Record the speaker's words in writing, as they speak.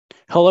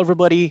Hello,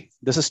 everybody.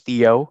 This is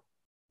Theo.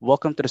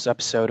 Welcome to this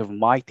episode of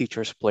My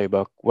Teacher's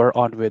Playbook. We're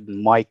on with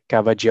Mike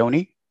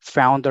Cavaggioni,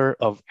 founder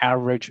of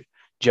Average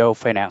Joe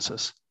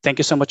Finances. Thank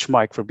you so much,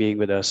 Mike, for being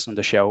with us on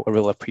the show. I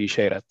really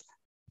appreciate it.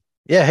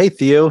 Yeah, hey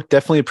Theo,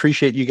 definitely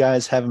appreciate you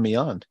guys having me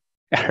on.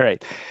 All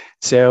right.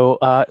 So,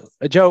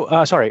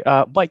 Joe, sorry,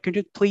 Mike, could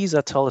you please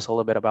tell us a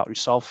little bit about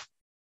yourself?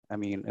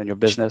 And your Sh-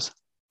 business.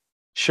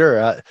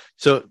 Sure.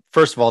 So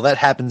first of all, that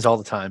happens all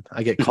the time.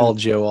 I get Mhm. called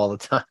Joe all the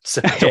time,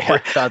 so don't Yeah.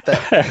 worry about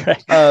that. All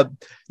right. Uh,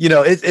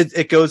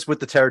 it goes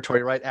with the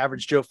territory, right?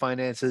 Average Joe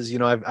finances.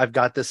 I've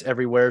got this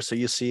everywhere, so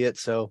you see it.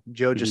 So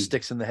Joe just Mhm.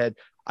 sticks in the head.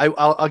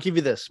 I'll give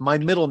you this. My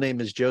middle name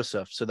is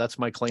Joseph, so that's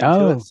my claim to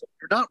it. Oh, So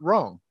you're not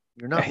wrong.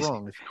 You're not I see.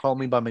 wrong if you call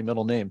me by my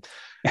middle name.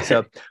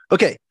 So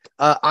okay,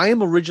 I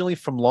am originally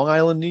from Long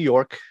Island, New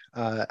York.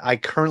 I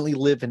currently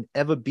live in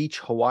Eva Beach,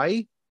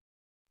 Hawaii.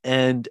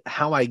 And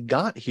how I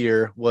got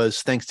here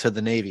was thanks to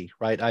the Navy,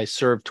 right? I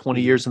served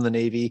 20 Mhm. years in the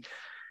Navy.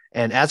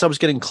 And as I was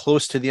getting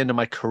close to the end of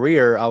my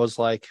career, I was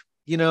like,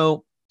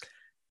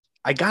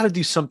 I got to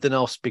do something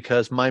else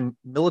because my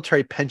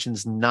military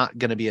pension's not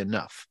going to be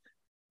enough.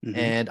 Mhm.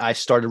 And I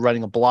started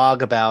writing a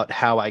blog about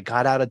how I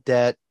got out of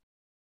debt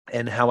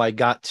and how I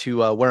got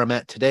to where I'm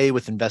at today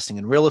with investing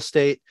in real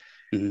estate.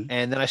 Mhm.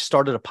 And then I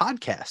started a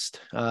podcast.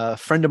 A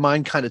friend of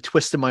mine kind of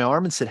twisted my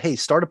arm and said, "Hey,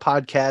 start a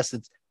podcast.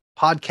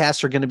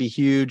 Podcasts are going to be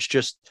huge.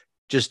 Just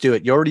do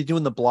it. You're already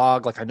doing the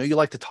blog. Like I know you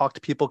like to talk to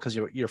people because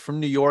you're from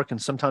New York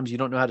and sometimes you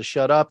don't know how to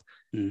shut up."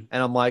 Mhm.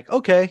 And I'm like,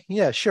 "Okay,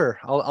 yeah, sure.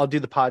 I'll do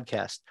the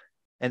podcast."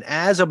 And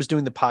as I was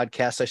doing the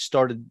podcast, I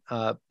started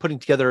putting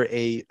together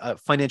a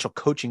financial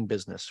coaching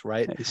business,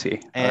 right? I see. All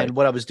right. And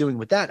what I was doing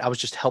with that, I was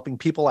just helping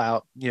people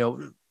out.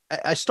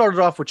 I started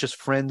off with just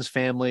friends,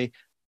 family,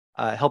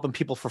 helping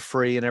people for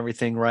free and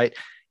everything, right?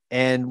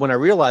 And when I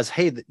realized,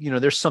 hey,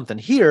 there's something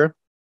here,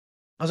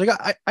 I was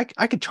like,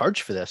 I could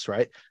charge for this,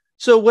 right?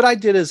 So what I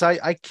did is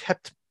I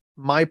kept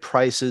my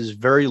prices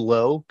very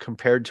low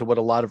compared to what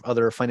a lot of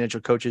other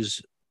financial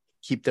coaches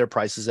keep their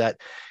prices at.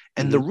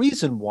 And the Mhm.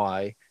 reason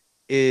why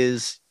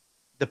is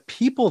the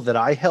people that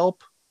I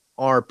help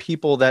are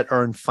people that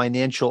are in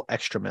financial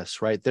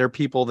extremis, right? They're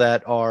people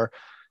that are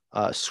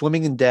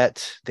swimming in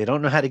debt. They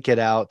don't know how to get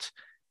out.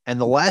 And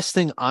the last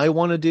thing I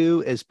want to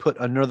do is put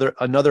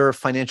another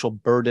financial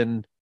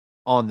burden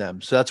on them.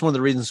 So that's one of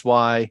the reasons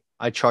why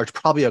I charge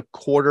probably a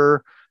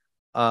quarter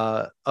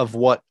of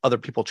what other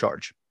people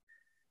charge.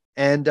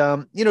 And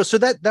so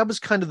that was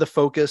kind of the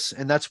focus,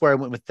 and that's where I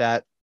went with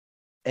that.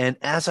 And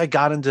as I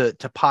got into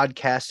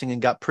podcasting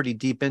and got pretty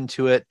deep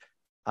into it,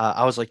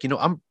 I was like,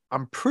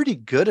 I'm pretty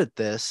good at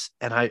this,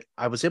 and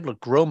I was able to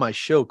grow my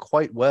show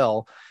quite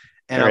well.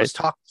 And All I right. was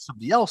talking to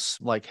somebody else,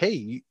 like,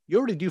 hey, you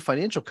already do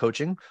financial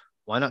coaching.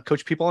 Why not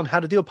coach people on how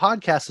to do a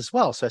podcast as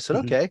well? So I said,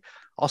 Mhm. okay,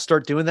 I'll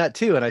start doing that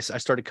too. And I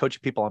started coaching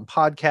people on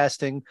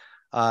podcasting.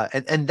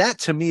 And that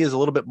to me is a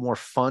little bit more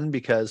fun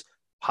because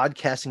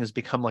podcasting has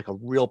become like a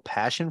real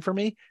passion for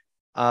me.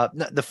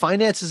 The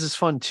finances is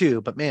fun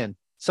too, but man,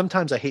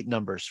 sometimes I hate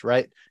numbers,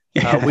 right?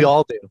 We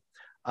all do.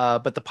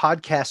 But the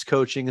podcast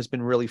coaching has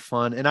been really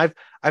fun, and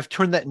I've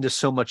turned that into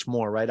so much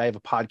more. Right, I have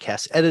a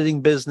podcast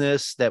editing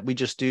business that we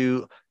just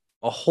do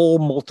a whole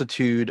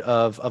multitude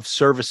of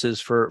services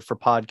for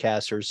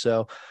podcasters.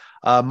 So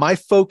my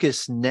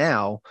focus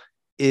now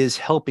is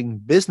helping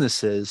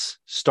businesses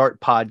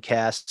start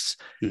podcasts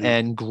Mhm.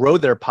 and grow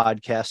their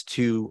podcast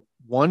to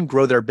one,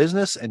 grow their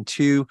business, and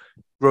two,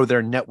 grow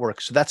their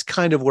network. So that's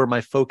kind of where my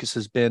focus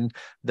has been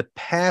the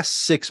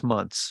past 6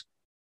 months.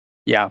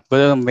 Yeah, but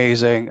an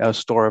amazing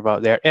story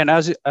about there. And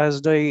as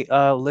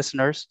the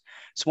listeners,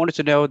 just wanted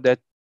to know that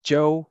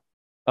Joe,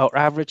 our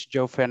average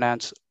Joe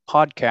Finance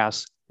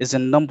podcast, is the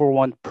number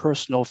one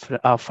personal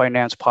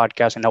finance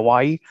podcast in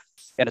Hawaii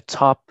and a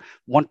top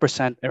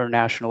 1%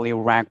 internationally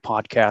ranked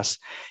podcast.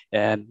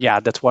 And yeah,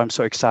 that's why I'm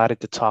so excited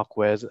to talk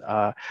with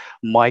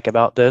Mike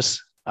about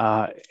this.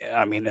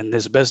 In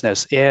this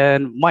business.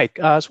 And Mike,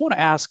 I just want to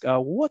ask,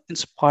 what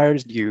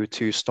inspires you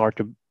to start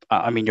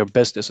your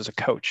business as a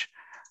coach?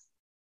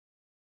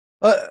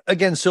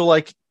 Again, so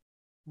like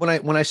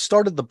when I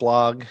started the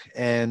blog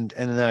and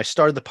then I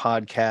started the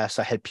podcast,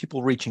 I had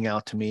people reaching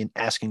out to me and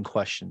asking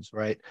questions,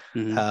 right?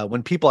 Mhm.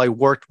 When people I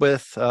worked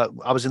with,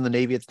 I was in the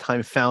Navy at the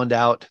time, found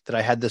out that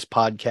I had this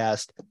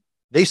podcast.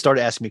 They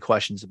started asking me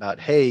questions about,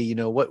 hey,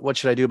 what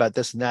should I do about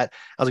this and that?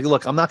 I was like,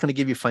 look, I'm not going to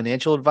give you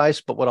financial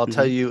advice, but what I'll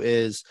tell Mhm. you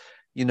is,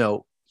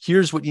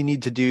 here's what you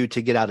need to do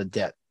to get out of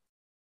debt.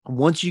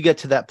 Once you get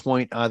to that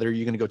point, either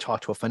you're going to go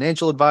talk to a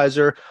financial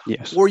advisor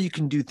Yes. or you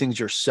can do things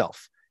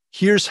yourself.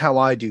 Here's how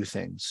I do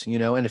things,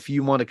 and if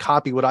you want to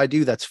copy what I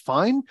do, that's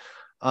fine.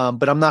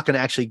 But I'm not going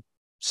to actually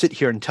sit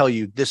here and tell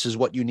you this is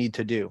what you need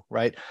to do,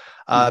 right?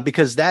 Mhm.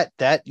 Because that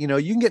you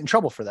can get in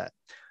trouble for that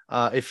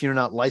if you're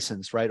not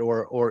licensed, right,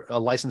 or a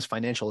licensed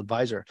financial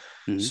advisor.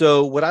 Mhm.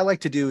 So what I like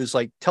to do is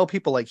like tell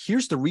people like,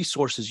 here's the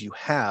resources you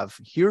have,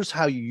 here's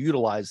how you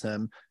utilize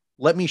them.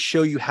 Let me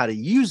show you how to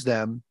use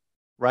them,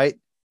 right?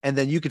 And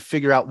then you could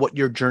figure out what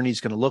your journey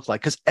is going to look like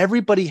because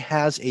everybody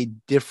has a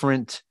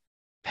different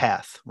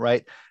path,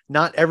 right?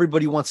 Not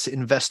everybody wants to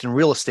invest in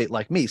real estate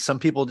like me. Some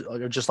people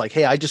are just like,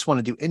 hey, I just want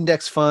to do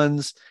index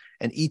funds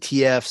and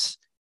ETFs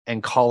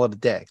and call it a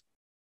day.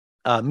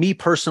 Me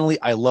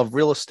personally, I love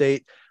real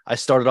estate. I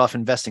started off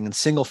investing in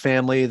single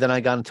family, then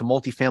I got into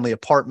multifamily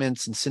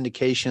apartments and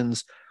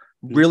syndications.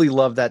 Really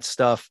love that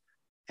stuff.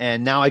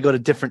 And now I go to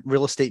different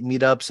real estate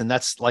meetups, and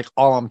that's like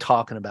all I'm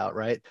talking about,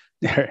 right?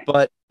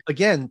 But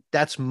again,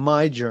 that's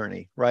my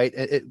journey, right?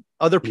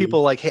 Other people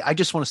are like, hey, I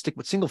just want to stick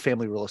with single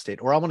family real estate,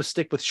 or I want to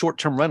stick with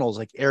short-term rentals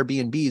like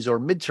Airbnbs or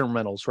midterm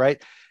rentals,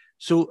 right?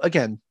 So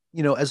again,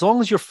 as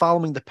long as you're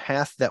following the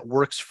path that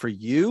works for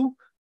you,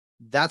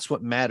 that's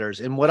what matters.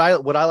 And what I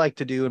like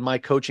to do in my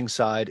coaching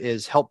side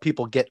is help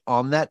people get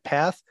on that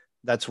path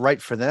that's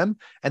right for them,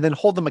 and then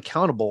hold them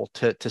accountable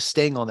to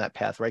staying on that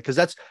path, right? Because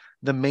that's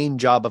the main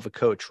job of a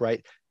coach,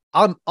 right?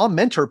 I'll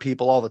mentor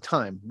people all the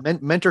time.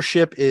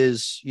 Mentorship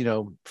is,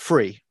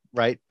 free,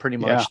 right? Pretty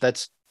Yeah. much.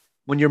 That's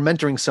when you're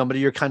mentoring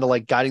somebody, you're kind of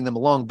like guiding them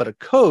along. But a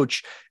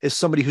coach is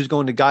somebody who's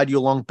going to guide you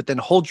along, but then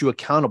hold you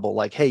accountable.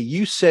 Like, hey,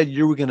 you said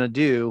you were going to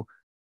do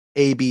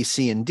A, B,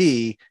 C, and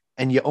D,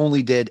 and you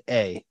only did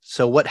A.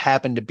 So what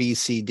happened to B,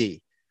 C,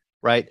 D,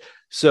 right?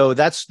 So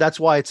that's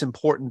why it's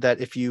important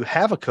that if you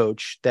have a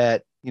coach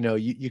that,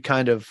 you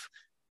kind of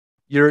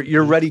you're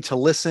Mhm. ready to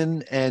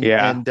listen and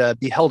Yeah. and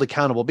be held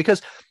accountable,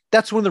 because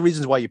that's one of the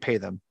reasons why you pay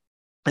them.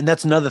 And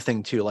that's another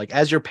thing too. Like,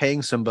 as you're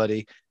paying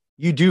somebody,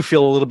 you do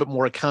feel a little bit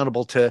more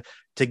accountable to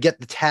get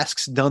the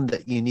tasks done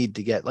that you need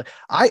to get. Like,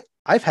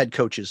 I've had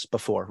coaches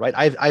before, right?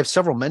 I have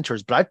several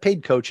mentors, but I've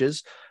paid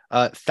coaches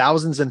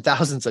thousands and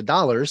thousands of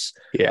dollars,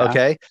 Yeah.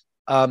 okay,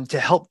 to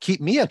help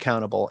keep me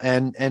accountable.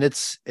 And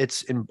it's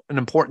an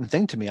important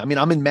thing to me. I mean,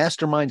 I'm in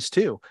masterminds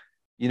too.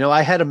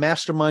 I had a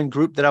mastermind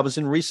group that I was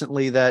in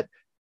recently that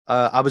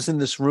I was in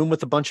this room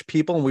with a bunch of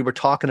people, and we were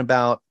talking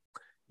about,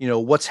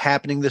 what's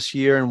happening this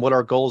year and what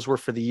our goals were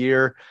for the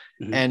year.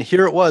 Mhm. And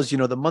here it was,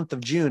 the month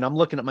of June, I'm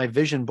looking at my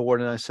vision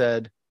board and I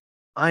said,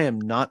 I am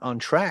not on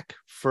track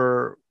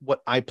for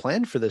what I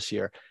planned for this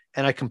year.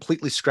 And I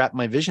completely scrapped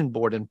my vision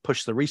board and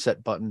pushed the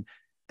reset button.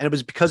 And it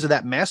was because of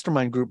that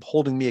mastermind group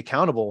holding me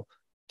accountable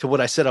to what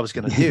I said I was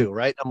going to do.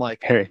 Right. I'm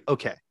like, Hey.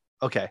 okay,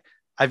 okay.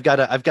 I've got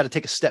to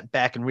take a step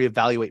back and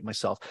reevaluate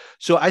myself.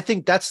 So I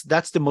think that's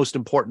the most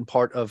important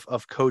part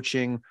of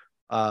coaching.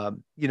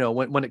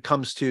 When it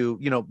comes to,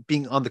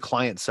 being on the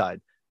client side,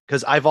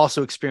 because I've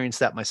also experienced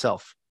that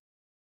myself.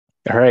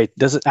 All right.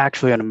 This is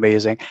actually an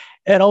amazing.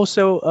 And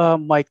also,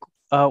 Mike,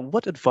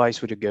 what advice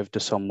would you give to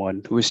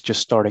someone who is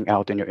just starting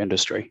out in your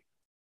industry?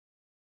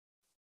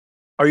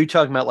 Are you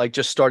talking about like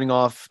just starting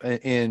off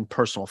in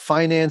personal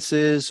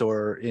finances,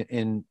 or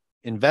in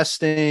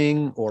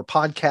investing, or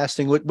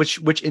podcasting?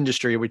 Which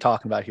industry are we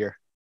talking about here?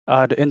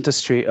 The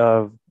industry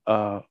of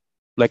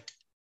like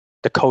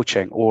the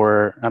coaching,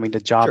 or I mean,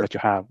 the job Sure. that you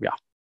have. Yeah.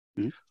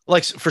 Mhm.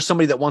 Like, for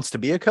somebody that wants to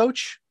be a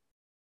coach?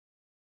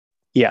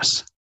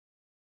 Yes.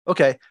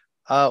 Okay.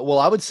 Well,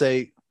 I would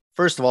say,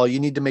 first of all, you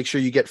need to make sure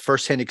you get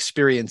firsthand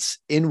experience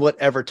in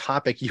whatever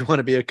topic you want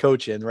to be a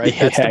coach in, right?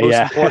 That's the Yeah.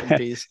 most important Yeah.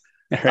 piece,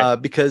 All right.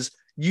 because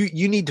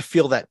you need to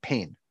feel that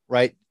pain,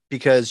 right?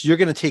 Because you're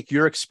going to take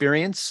your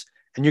experience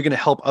and you're going to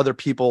help other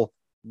people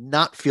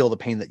not feel the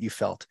pain that you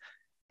felt.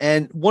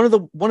 And one of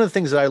the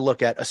things that I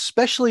look at,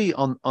 especially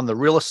on the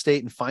real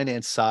estate and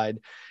finance side,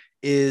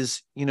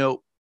 is,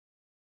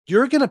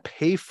 you're going to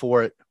pay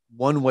for it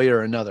one way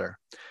or another.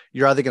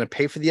 You're either going to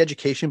pay for the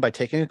education by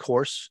taking a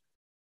course,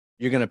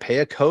 you're going to pay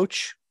a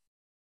coach,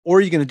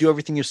 or you're going to do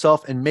everything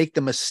yourself and make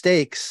the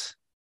mistakes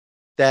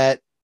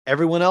that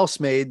everyone else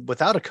made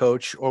without a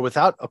coach or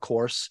without a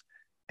course.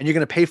 And you're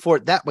going to pay for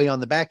it that way on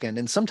the back end.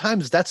 And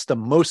sometimes that's the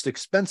most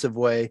expensive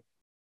way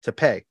to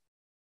pay.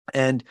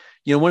 And,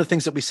 one of the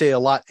things that we say a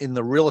lot in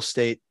the real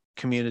estate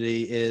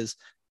community is,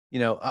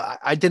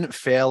 I didn't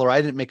fail, or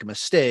I didn't make a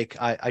mistake.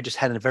 I just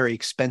had a very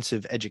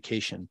expensive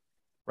education.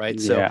 Right.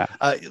 So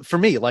Yeah. for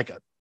me, like,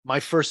 one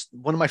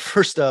of my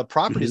first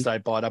properties Mhm. that I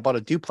bought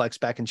a duplex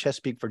back in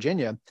Chesapeake,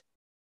 Virginia.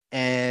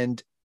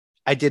 And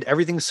I did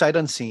everything sight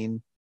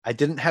unseen. I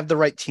didn't have the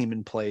right team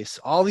in place,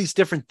 all these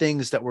different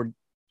things that were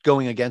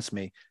going against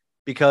me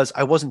because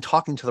I wasn't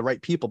talking to the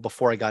right people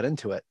before I got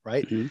into it.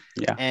 Right. Mhm.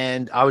 Yeah.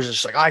 And I was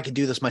just like, oh, I could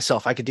do this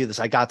myself. I could do this.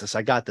 I got this.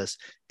 I got this.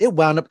 It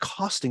wound up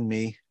costing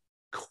me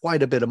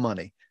quite a bit of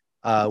money,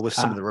 with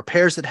some of Ah. the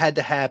repairs that had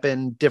to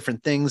happen,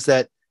 different things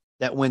that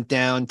went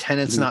down,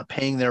 tenants Mhm. not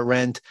paying their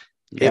rent.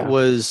 It Yeah.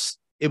 was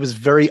it was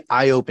very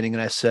eye opening,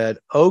 and I said,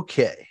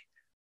 okay,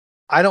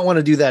 I don't want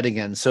to do that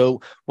again.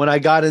 So when I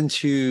got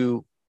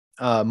into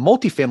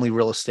multifamily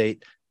real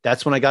estate,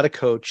 that's when I got a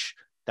coach.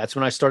 That's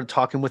when I started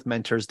talking with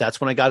mentors. That's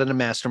when I got in a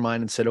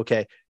mastermind and said,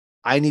 okay,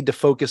 I need to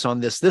focus on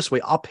this way.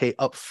 I'll pay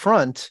up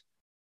front.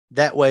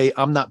 That way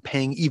I'm not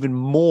paying even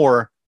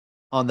more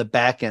on the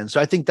back end.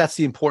 So I think that's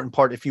the important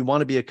part. If you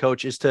want to be a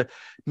coach, is to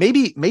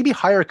maybe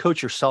hire a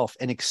coach yourself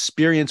and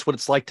experience what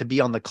it's like to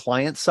be on the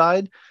client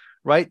side,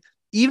 right?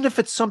 Even if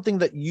it's something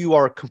that you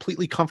are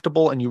completely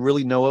comfortable and you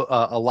really know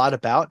a lot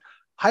about,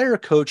 hire a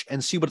coach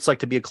and see what it's like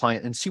to be a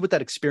client and see what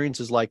that experience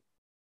is like.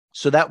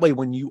 So that way,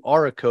 when you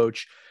are a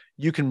coach,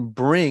 you can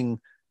bring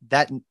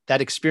that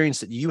experience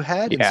that you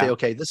had and say, Yeah.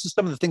 okay, this is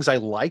some of the things I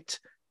liked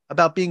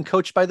about being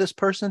coached by this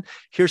person.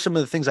 Here's some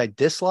of the things I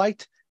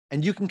disliked.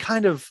 And you can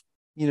kind of,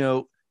 you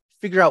know,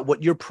 figure out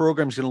what your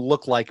program is going to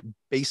look like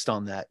based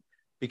on that,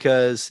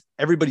 because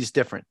everybody's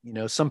different. You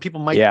know, some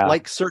people might Yeah.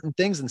 like certain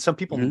things and some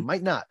people Hmm.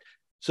 might not.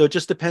 So it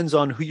just depends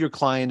on who your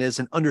client is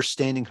and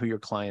understanding who your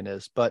client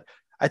is. But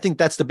I think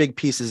that's the big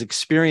piece, is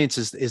experience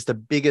is the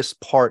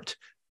biggest part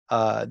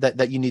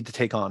that you need to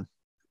take on.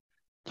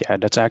 Yeah,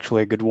 that's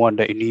actually a good one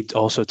that you need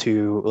also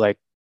to like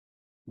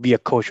be a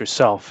coach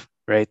yourself,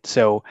 right?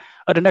 So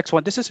the next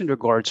one, this is in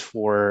regards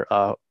for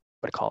what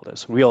I call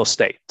this real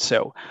estate.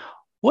 So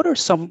what are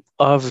some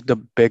of the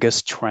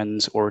biggest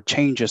trends or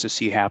changes you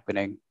see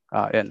happening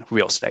in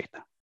real estate?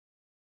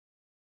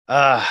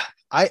 Uh,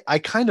 I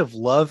kind of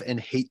love and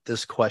hate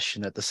this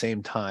question at the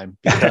same time,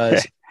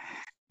 because,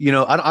 you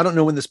know, I don't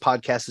know when this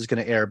podcast is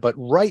going to air, but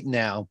right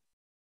now,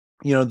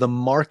 you know, the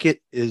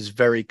market is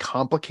very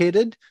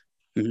complicated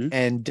Hmm.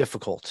 and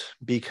difficult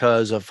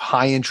because of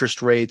high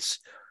interest rates,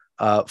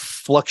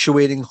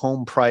 fluctuating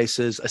home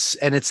prices,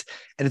 and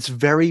it's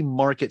very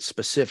market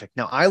specific.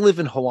 Now, I live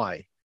in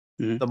Hawaii.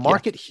 Hmm. The Yeah.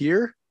 market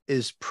here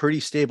is pretty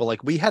stable.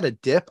 Like, we had a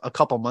dip a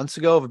couple months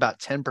ago of about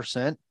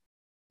 10%,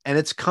 and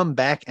it's come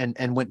back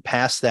and went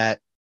past that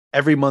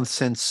every month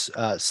since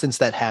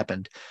that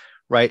happened,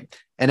 right?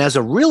 And as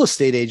a real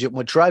estate agent,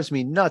 what drives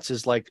me nuts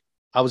is, like,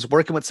 I was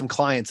working with some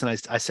clients and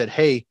I said,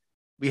 hey,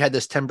 we had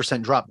this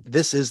 10% drop.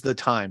 This is the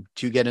time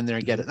to get in there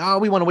and get Hmm. it. Oh,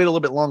 we want to wait a little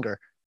bit longer.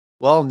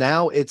 Well,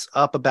 now it's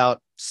up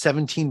about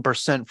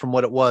 17% from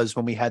what it was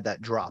when we had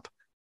that drop.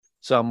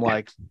 So I'm Yeah.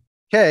 like,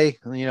 okay,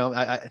 you know,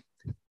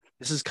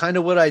 this is kind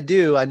of what I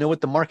do. I know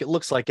what the market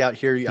looks like out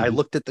here. I Hmm.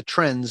 looked at the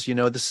trends. You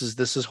know, this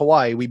is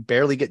Hawaii. We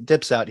barely get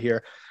dips out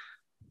here.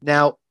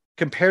 Now,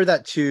 compare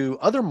that to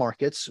other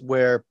markets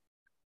where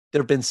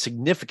there have been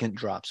significant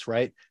drops,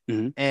 right?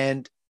 Hmm.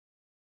 And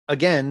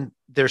again,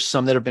 there's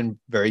some that have been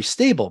very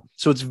stable.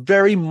 So it's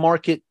very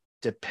market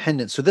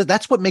dependent. So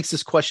that's what makes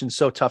this question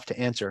so tough to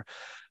answer.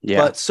 Yeah.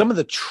 But some of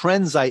the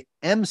trends I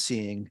am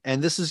seeing,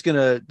 and this is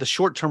the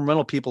short term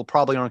rental people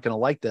probably aren't going to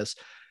like this,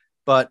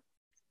 but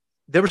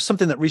there was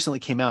something that recently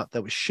came out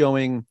that was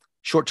showing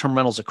short-term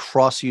rentals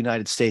across the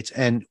United States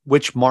and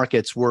which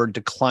markets were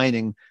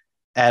declining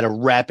at a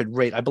rapid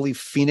rate. I believe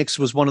Phoenix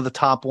was one of the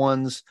top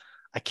ones.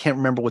 I can't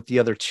remember what the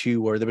other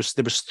two were. There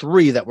was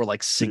three that were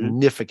like Hmm.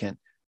 significant.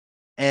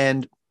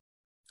 And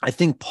I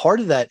think part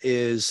of that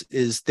is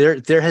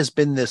there has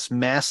been this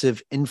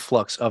massive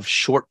influx of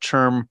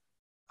short-term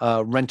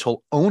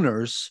rental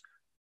owners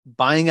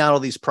buying out all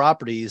these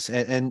properties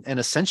and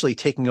essentially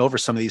taking over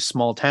some of these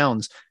small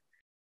towns,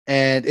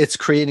 and it's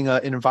creating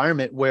an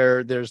environment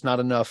where there's not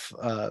enough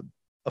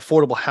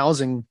affordable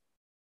housing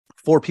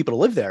for people to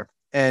live there,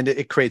 and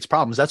it creates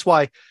problems. That's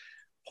why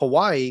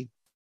Hawaii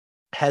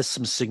has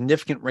some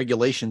significant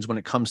regulations when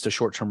it comes to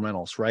short-term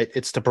rentals, right?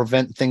 It's to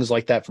prevent things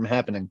like that from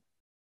happening.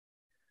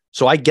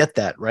 So I get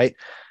that, right?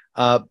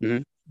 uh, Hmm.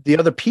 the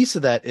other piece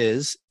of that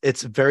is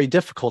it's very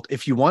difficult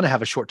if you want to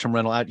have a short-term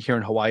rental out here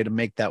in Hawaii to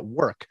make that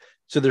work.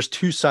 So there's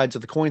two sides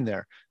of the coin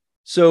there.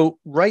 So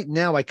right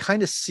now I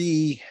kind of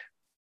see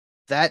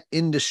that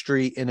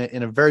industry in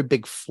a very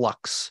big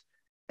flux,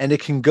 and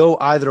it can go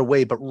either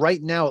way, but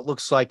right now it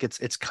looks like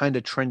it's kind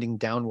of trending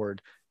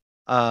downward.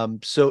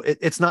 So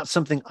it's not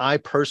something I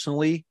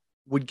personally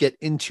would get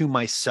into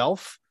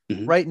myself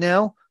Hmm. right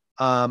now.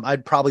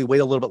 I'd probably wait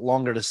a little bit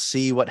longer to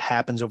see what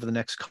happens over the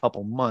next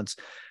couple months.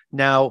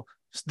 Now,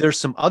 there's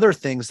some other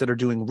things that are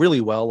doing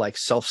really well, like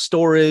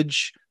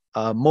self-storage,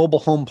 mobile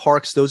home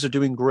parks. Those are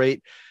doing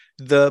great.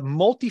 The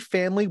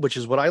multifamily, which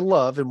is what I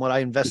love and what I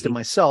invest in Hmm.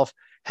 myself,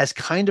 has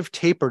kind of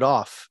tapered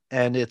off,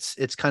 and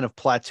it's kind of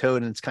plateaued,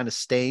 and it's kind of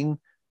staying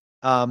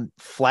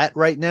flat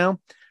right now.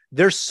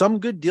 There's some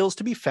good deals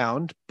to be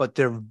found, but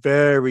they're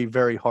very,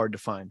 very hard to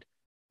find,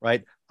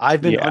 right?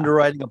 I've been Yeah.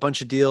 underwriting a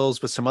bunch of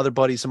deals with some other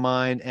buddies of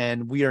mine,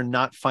 and we are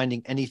not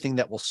finding anything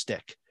that will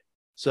stick.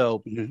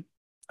 So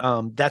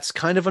Hmm. that's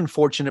kind of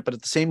unfortunate, but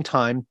at the same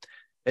time,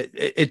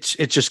 it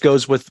just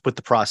goes with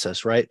the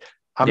process, right?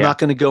 I'm Yeah. not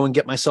going to go and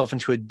get myself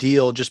into a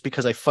deal just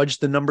because I fudged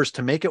the numbers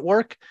to make it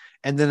work,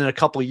 and then in a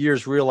couple of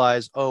years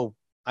realize, oh,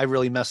 I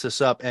really messed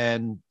this up,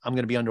 and I'm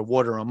going to be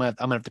underwater. I'm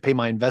gonna have to pay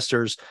my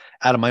investors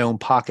out of my own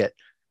pocket,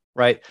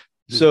 right?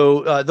 Hmm.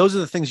 So those are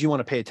the things you want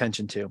to pay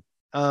attention to.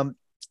 Um,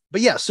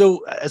 but yeah,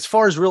 so as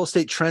far as real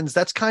estate trends,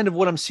 that's kind of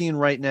what I'm seeing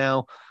right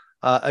now.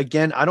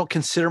 Again, I don't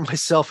consider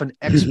myself an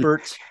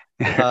expert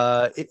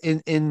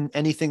in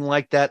anything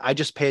like that. I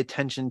just pay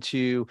attention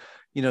to,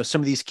 you know,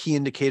 some of these key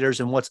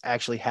indicators and what's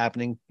actually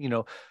happening. You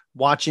know,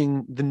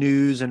 watching the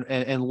news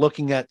and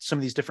looking at some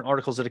of these different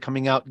articles that are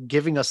coming out,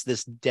 giving us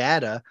this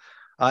data,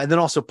 and then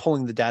also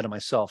pulling the data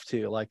myself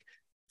too. Like,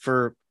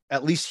 for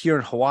at least here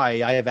in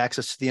Hawaii, I have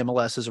access to the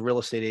MLS as a real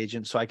estate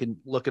agent, so I can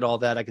look at all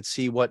that. I could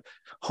see what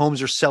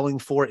homes are selling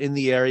for in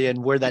the area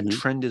and where that Hmm.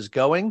 trend is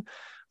going.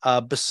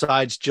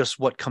 Besides just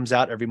what comes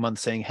out every month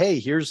saying, "Hey,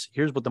 here's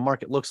what the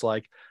market looks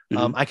like."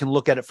 Hmm. I can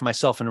look at it for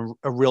myself in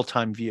a real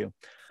time view.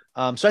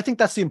 So I think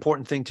that's the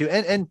important thing too.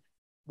 And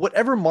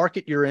whatever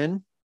market you're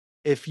in,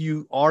 if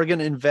you are going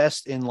to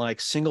invest in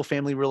like single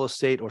family real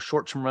estate or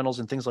short-term rentals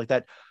and things like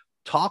that,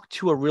 talk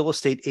to a real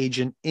estate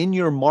agent in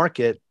your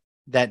market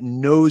that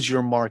knows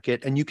your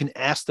market, and you can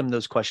ask them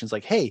those questions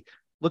like, hey,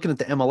 looking at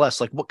the MLS,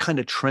 like what kind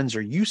of trends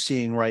are you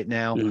seeing right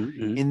now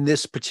Mm-hmm. in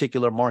this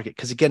particular market?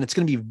 Because again, it's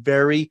going to be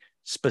very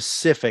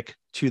specific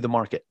to the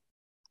market.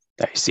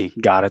 I see.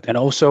 Got it. And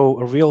also,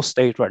 real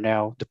estate right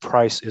now, the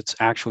price it's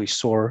actually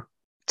soar.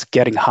 It's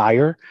getting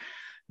higher.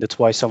 That's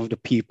why some of the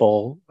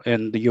people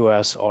in the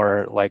U.S.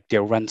 are like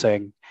they're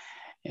renting,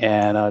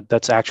 and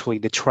that's actually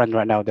the trend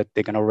right now that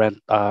they're gonna rent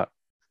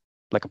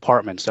like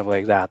apartments, stuff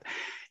like that.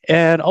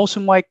 And also,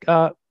 Mike,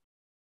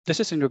 this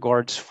is in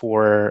regards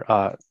for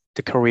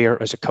the career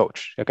as a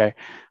coach. Okay,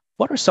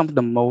 what are some of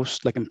the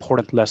most like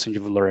important lessons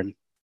you've learned?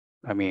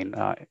 I mean,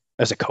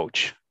 as a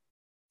coach.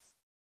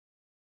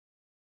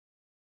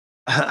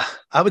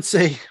 I would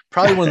say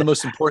probably one of the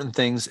most important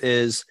things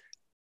is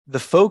the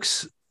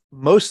folks,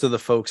 most of the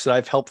folks that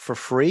I've helped for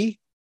free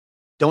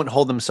don't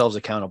hold themselves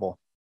accountable.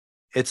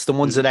 It's the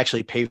ones Mm-hmm. that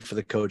actually pay for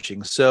the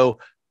coaching. So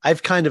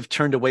I've kind of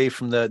turned away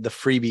from the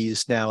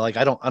freebies now. Like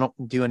I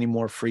don't do any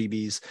more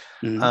freebies.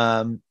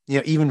 Mm-hmm.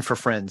 Even for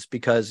friends,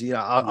 because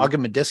I'll Mm-hmm. give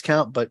them a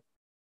discount, but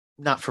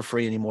not for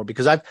free anymore,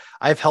 because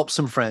I've helped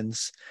some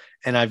friends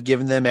and I've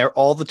given them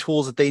all the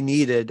tools that they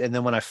needed. And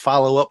then when I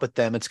follow up with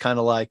them, it's kind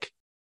of like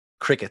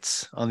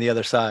crickets on the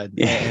other side.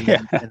 And Yeah.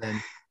 then, and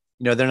then,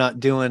 they're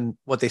not doing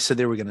what they said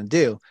they were going to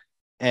do.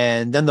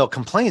 And then they'll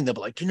complain. They'll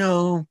be like,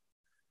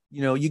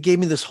 you gave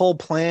me this whole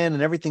plan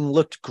and everything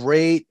looked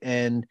great,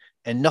 and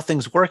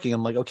nothing's working.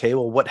 I'm like, okay,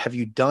 well, what have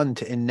you done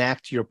to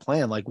enact your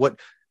plan? Like, what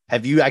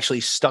have you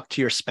actually stuck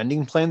to your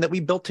spending plan that we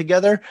built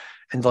together?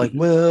 And like, Mm-hmm.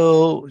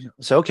 well,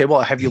 so, okay,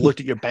 well, have you looked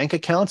at your bank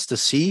accounts to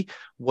see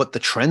what the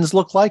trends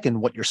look like and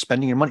what you're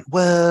spending your money?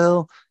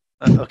 Well,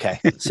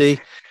 okay, see,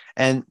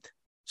 and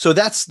so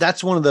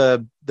that's one of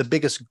the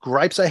biggest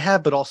gripes I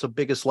have, but also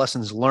biggest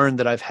lessons learned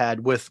that I've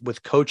had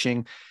with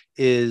coaching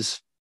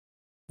is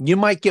you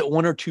might get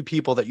one or two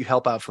people that you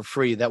help out for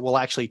free that will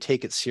actually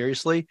take it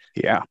seriously.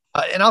 Yeah.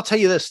 And I'll tell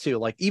you this too,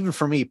 like even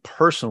for me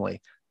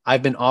personally,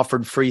 I've been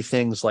offered free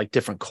things like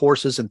different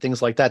courses and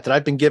things like that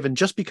I've been given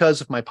just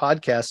because of my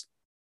podcast.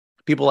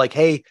 People like,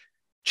 hey,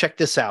 check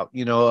this out.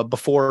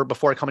 Before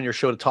I come on your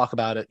show to talk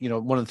about it,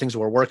 one of the things that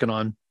we're working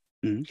on,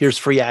 Mm-hmm. here's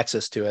free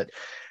access to it.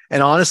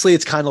 And honestly,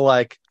 it's kind of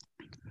like,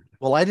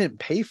 well, I didn't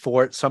pay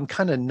for it, so I'm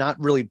kind of not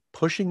really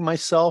pushing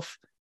myself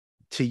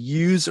to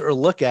use or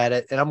look at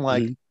it. And I'm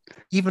like, Mm-hmm.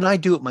 even I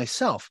do it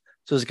myself.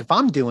 So it's like, if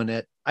I'm doing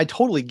it, I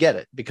totally get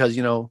it, because,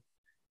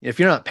 if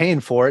you're not paying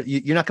for it,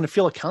 you're not going to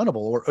feel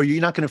accountable, or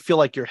you're not going to feel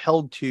like you're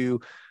held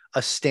to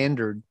a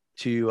standard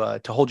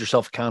to hold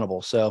yourself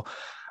accountable. So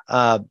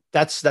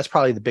that's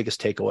probably the biggest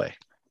takeaway.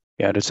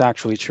 Yeah, it's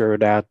actually true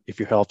that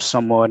if you help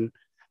someone,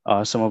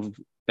 some of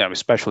them,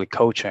 especially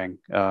coaching,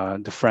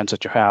 the friends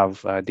that you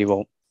have, they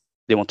won't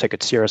take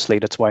it seriously.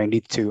 That's why you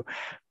need to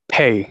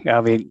pay.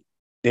 I mean,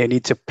 they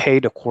need to pay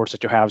the course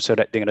that you have so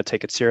that they're gonna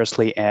take it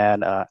seriously,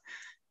 and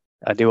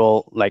they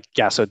will like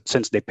yeah. So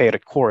since they pay the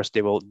course,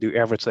 they will do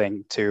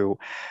everything to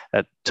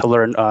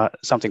learn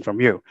something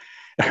from you.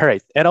 All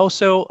right, and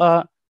also,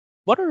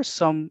 what are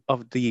some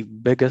of the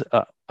biggest?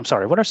 I'm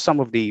sorry. What are some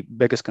of the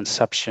biggest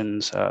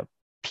conceptions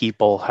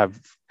people have?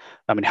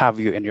 I mean, have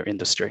you in your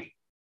industry?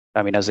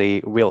 I mean, as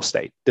a real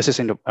estate. This is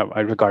in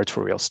regards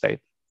for real estate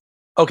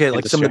Okay,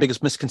 like some of the industry.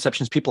 biggest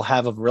misconceptions people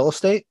have of real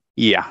estate.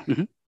 Yeah.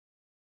 Hmm.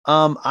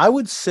 I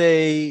would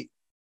say,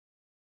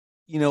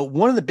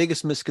 one of the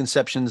biggest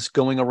misconceptions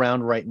going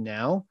around right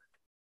now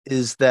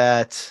is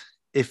that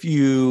if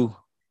you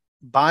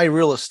buy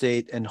real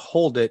estate and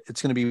hold it,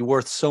 it's going to be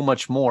worth so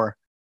much more,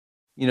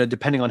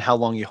 depending on how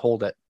long you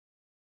hold it.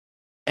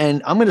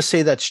 And I'm going to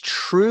say that's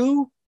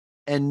true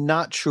and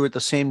not true at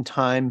the same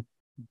time,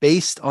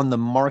 based on the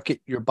market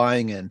you're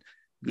buying in.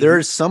 Hmm.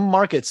 There's some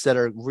markets that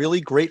are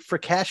really great for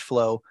cash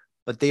flow,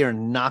 but they are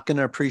not going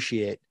to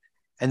appreciate.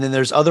 And then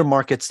there's other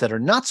markets that are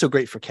not so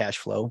great for cash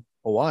flow,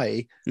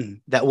 Hawaii, Hmm.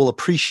 that will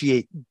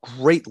appreciate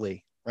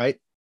greatly, right?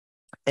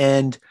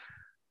 And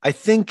I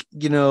think,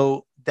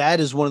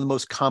 that is one of the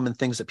most common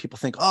things that people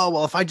think, oh,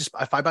 well, if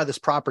I buy this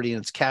property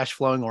and it's cash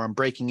flowing or I'm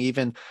breaking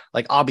even,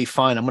 like I'll be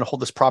fine. I'm going to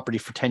hold this property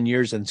for 10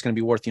 years and it's going to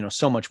be worth,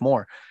 so much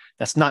more.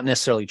 That's not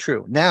necessarily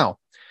true. Now,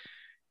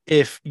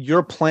 if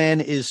your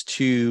plan is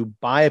to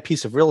buy a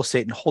piece of real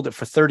estate and hold it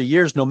for 30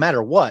 years, no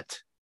matter what,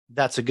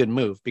 that's a good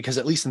move, because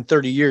at least in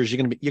 30 years,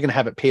 you're going to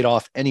have it paid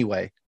off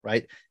anyway,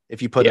 right?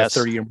 If you put a Yes.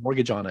 30-year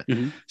mortgage on it.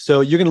 Hmm.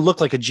 So you're going to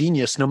look like a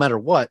genius no matter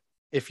what,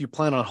 if you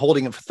plan on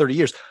holding it for 30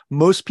 years.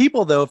 Most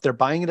people, though, if they're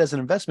buying it as an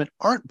investment,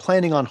 aren't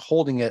planning on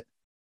holding it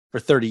for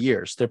 30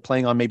 years. They're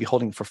planning on maybe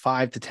holding it for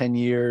 5 to 10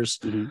 years,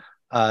 Hmm.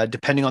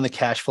 depending on the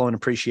cash flow and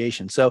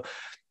appreciation. So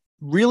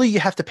really, you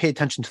have to pay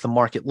attention to the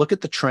market, look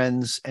at the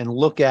trends, and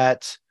look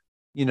at,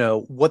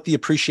 what the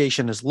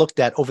appreciation has looked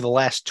at over the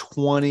last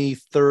 20,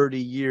 30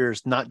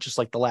 years, not just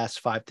like the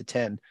last 5 to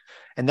 10.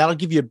 And that'll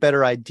give you a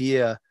better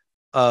idea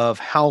of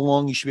how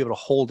long you should be able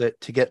to hold it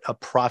to get a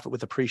profit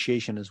with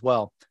appreciation as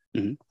well.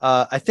 Mhm.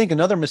 I think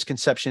another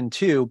misconception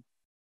too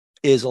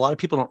is a lot of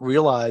people don't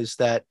realize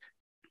that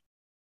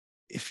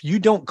if you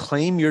don't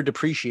claim your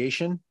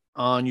depreciation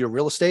on your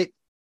real estate,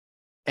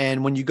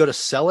 and when you go to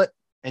sell it,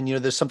 and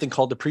there's something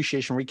called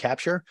depreciation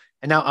recapture.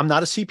 And now I'm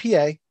not a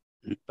CPA,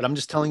 Mhm. but I'm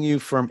just telling you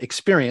from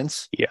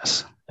experience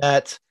Yes.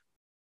 that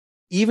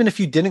even if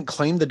you didn't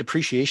claim the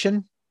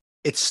depreciation,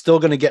 it's still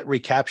going to get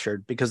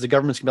recaptured because the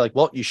government's going to be like,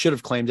 well, you should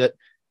have claimed it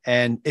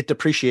and it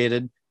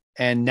depreciated.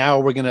 And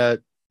now we're going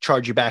to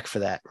charge you back for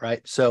that.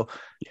 Right. So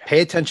Yeah. pay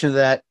attention to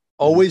that. Mhm.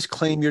 Always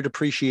claim your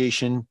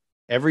depreciation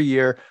every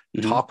year.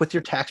 Mhm. Talk with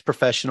your tax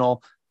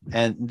professional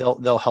and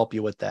they'll help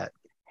you with that.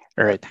 All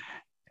But right.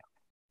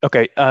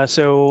 Okay.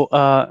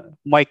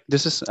 Mike,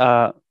 this is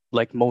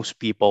like most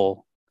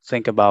people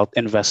think about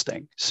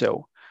investing.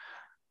 So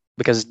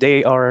because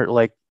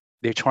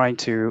they're trying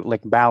to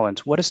like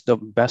balance what is the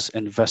best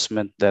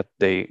investment that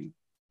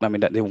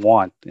that they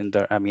want in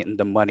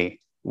the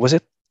money. Was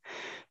it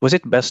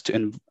best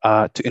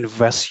to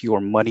invest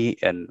your money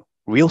in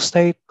real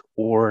estate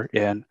or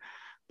in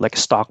like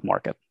stock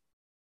market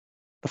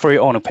for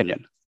your own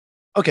opinion?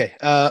 okay,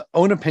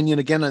 own opinion.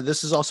 Again,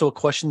 this is also a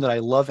question that I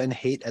love and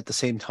hate at the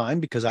same time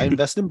because I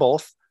invest in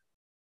both.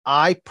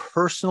 I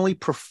personally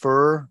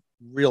prefer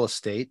real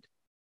estate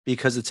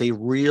because it's a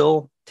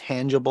real,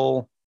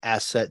 tangible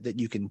asset that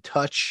you can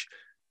touch,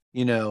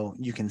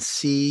 you can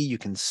see, you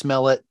can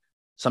smell it.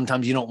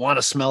 Sometimes you don't want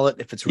to smell it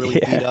if it's really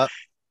beat Yeah. up.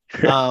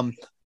 Um,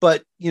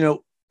 but,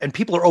 and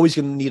people are always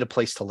going to need a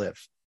place to live.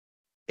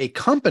 A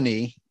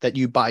company that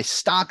you buy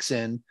stocks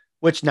in,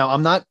 which now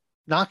I'm not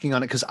knocking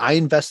on it because I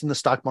invest in the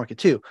stock market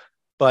too.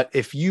 But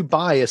if you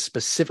buy a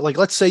specific, like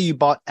let's say you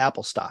bought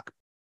Apple stock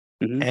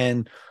Hmm.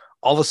 and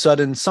all of a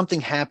sudden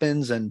something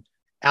happens and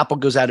Apple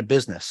goes out of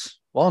business.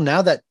 Well,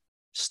 now that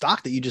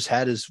stock that you just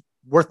had is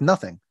worth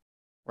nothing,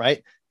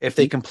 right? If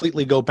they Hmm.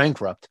 completely go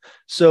bankrupt.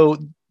 So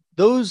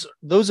those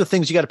are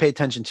things you got to pay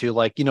attention to.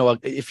 Like,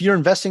 if you're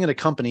investing in a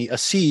company, a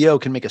CEO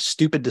can make a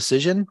stupid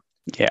decision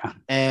Yeah.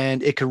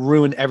 and it could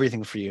ruin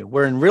everything for you.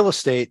 Where in real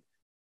estate,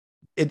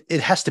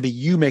 it has to be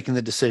you making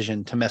the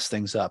decision to mess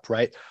things up,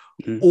 right?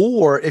 Hmm.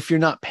 Or if you're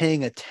not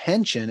paying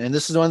attention, and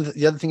this is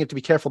the other thing you have to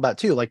be careful about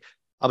too. Like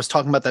I was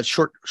talking about that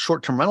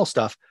short-term rental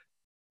stuff.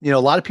 A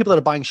lot of people that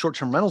are buying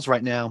short-term rentals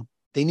right now,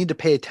 they need to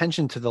pay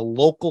attention to the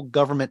local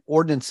government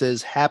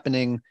ordinances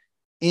happening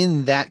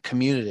in that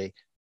community,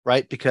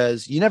 right?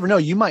 Because you never know,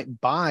 you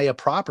might buy a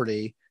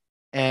property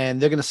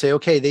and they're going to say,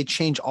 okay, they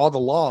change all the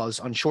laws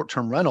on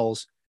short-term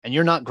rentals and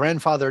you're not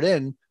grandfathered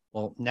in.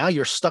 Well, now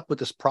you're stuck with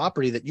this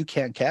property that you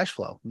can't cash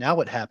flow. Now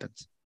what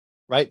happens?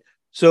 Right?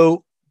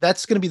 So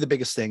that's going to be the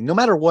biggest thing. No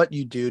matter what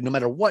you do, no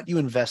matter what you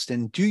invest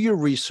in, do your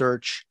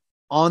research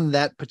on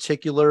that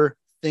particular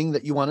thing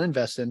that you want to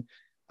invest in.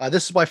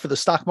 This is why for the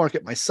stock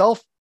market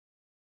myself,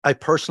 I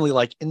personally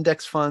like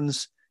index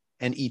funds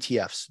and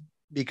ETFs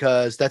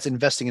because that's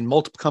investing in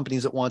multiple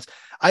companies at once.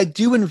 I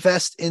do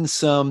invest in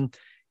some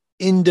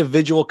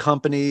individual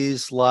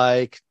companies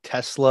like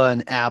Tesla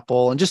and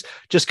Apple and just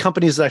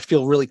companies that I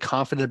feel really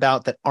confident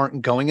about that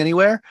aren't going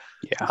anywhere.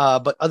 Yeah.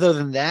 But other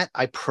than that,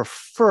 I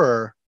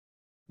prefer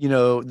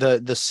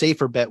the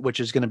safer bet, which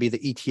is going to be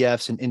the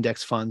ETFs and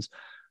index funds.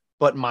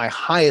 But my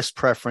highest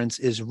preference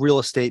is real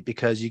estate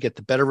because you get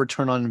the better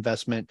return on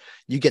investment,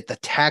 you get the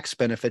tax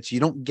benefits. You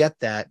don't get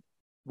that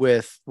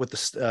with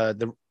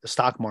the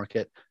stock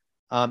market.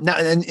 Now,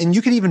 and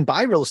you can even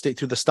buy real estate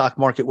through the stock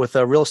market with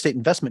a real estate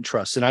investment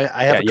trust, and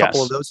I have Yeah. a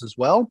couple of Yes. those as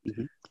well.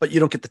 Hmm. But you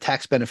don't get the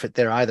tax benefit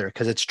there either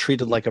because it's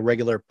treated Hmm. like a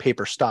regular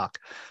paper stock.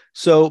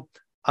 So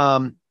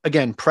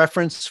again,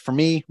 preference for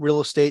me,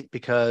 real estate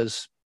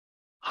because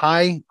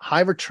high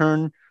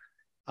return,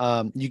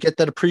 you get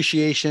that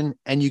appreciation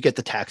and you get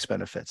the tax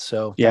benefits.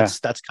 So Yeah.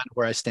 that's kind of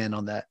where I stand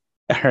on that.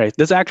 All right.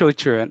 That's actually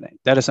true, and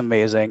that is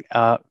amazing.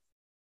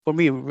 For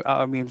me,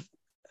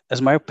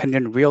 as my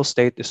opinion, real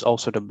estate is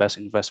also the best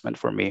investment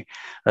for me,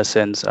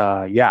 since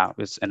yeah,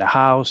 it's in a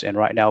house, and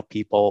right now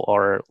people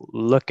are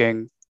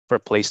looking for a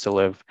place to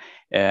live,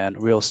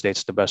 and real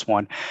estate's the best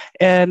one.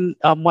 And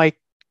Mike,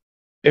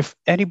 if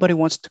anybody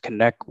wants to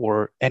connect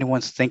or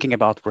anyone's thinking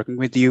about working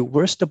with you,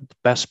 where's the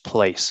best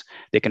place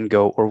they can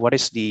go, or what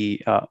is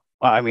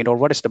or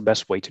what is the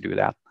best way to do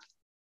that?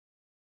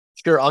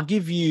 Sure, I'll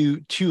give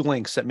you two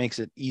links that makes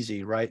it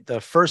easy, right? The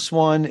first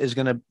one is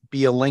going to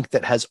be a link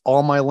that has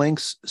all my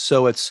links.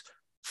 So it's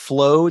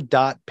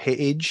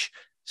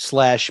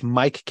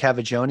flow.page/Mike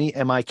Cavaggioni,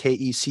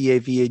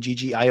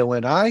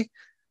 MikeCavaggioni.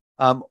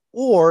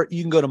 Or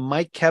you can go to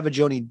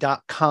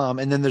mikecavaggioni.com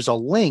and then there's a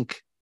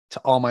link to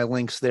all my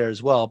links there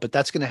as well. But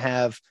that's going to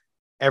have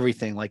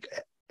everything like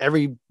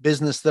every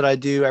business that I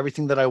do,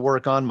 everything that I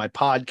work on, my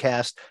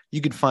podcast.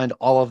 You can find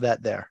all of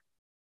that there.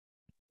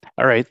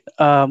 All right.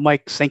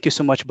 Mike, thank you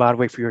so much, by the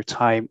way, for your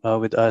time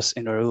with us,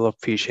 and I really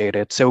appreciate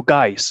it. So,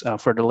 guys,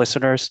 for the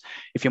listeners,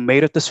 if you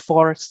made it this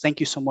far, thank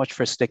you so much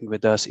for sticking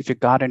with us. If you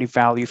got any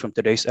value from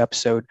today's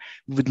episode,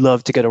 we would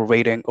love to get a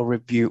rating or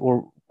review,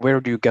 or where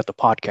do you get the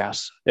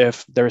podcast?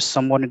 If there's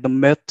someone in the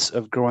midst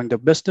of growing their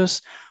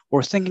business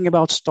or thinking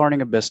about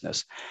starting a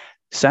business,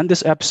 Send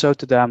this episode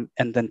to them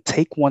and then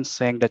take one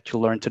thing that you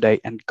learned today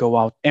and go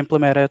out,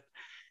 implement it,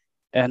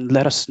 and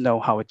let us know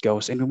how it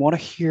goes. And we want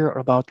to hear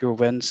about your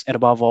wins. And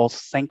above all,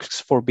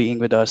 thanks for being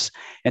with us.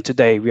 And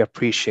today we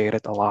appreciate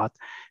it a lot.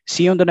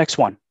 See you on the next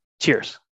one. Cheers.